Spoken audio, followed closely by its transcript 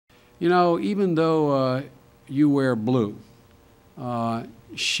You know, even though you wear blue,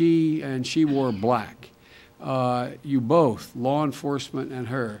 she wore black. You both, law enforcement and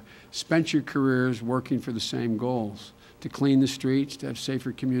her, spent your careers working for the same goals: to clean the streets, to have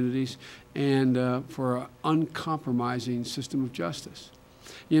safer communities, and for an uncompromising system of justice.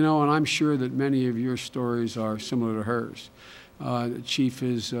 You know, and I'm sure that many of your stories are similar to hers. The Chief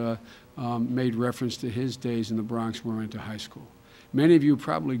has made reference to his days in the Bronx where he went to high school. Many of you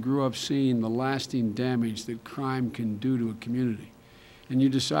probably grew up seeing the lasting damage that crime can do to a community. And you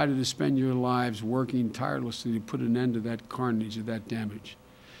decided to spend your lives working tirelessly to put an end to that carnage, of that damage.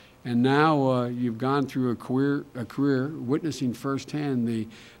 And now you've gone through a career witnessing firsthand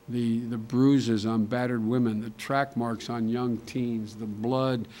the bruises on battered women, the track marks on young teens, the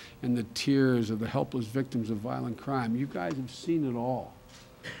blood and the tears of the helpless victims of violent crime. You guys have seen it all.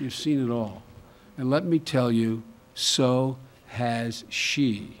 You've seen it all. And let me tell you, so has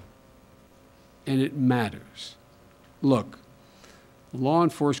she. And it matters. Look, the law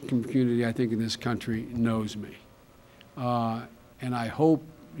enforcement community, I think, in this country knows me. And I hope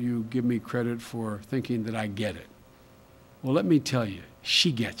you give me credit for thinking that I get it. Well, let me tell you,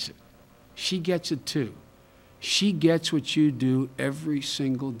 she gets it. She gets it too. She gets what you do every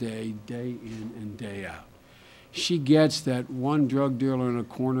single day, day in and day out. She gets that one drug dealer in a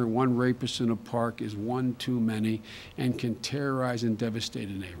corner, one rapist in a park is one too many and can terrorize and devastate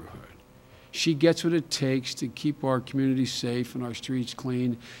a neighborhood. She gets what it takes to keep our community safe and our streets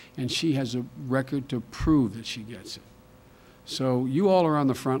clean, and she has a record to prove that she gets it. So you all are on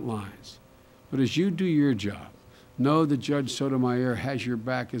the front lines. But as you do your job, know that Judge Sotomayor has your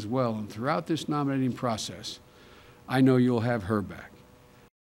back as well. And throughout this nominating process, I know you'll have her back.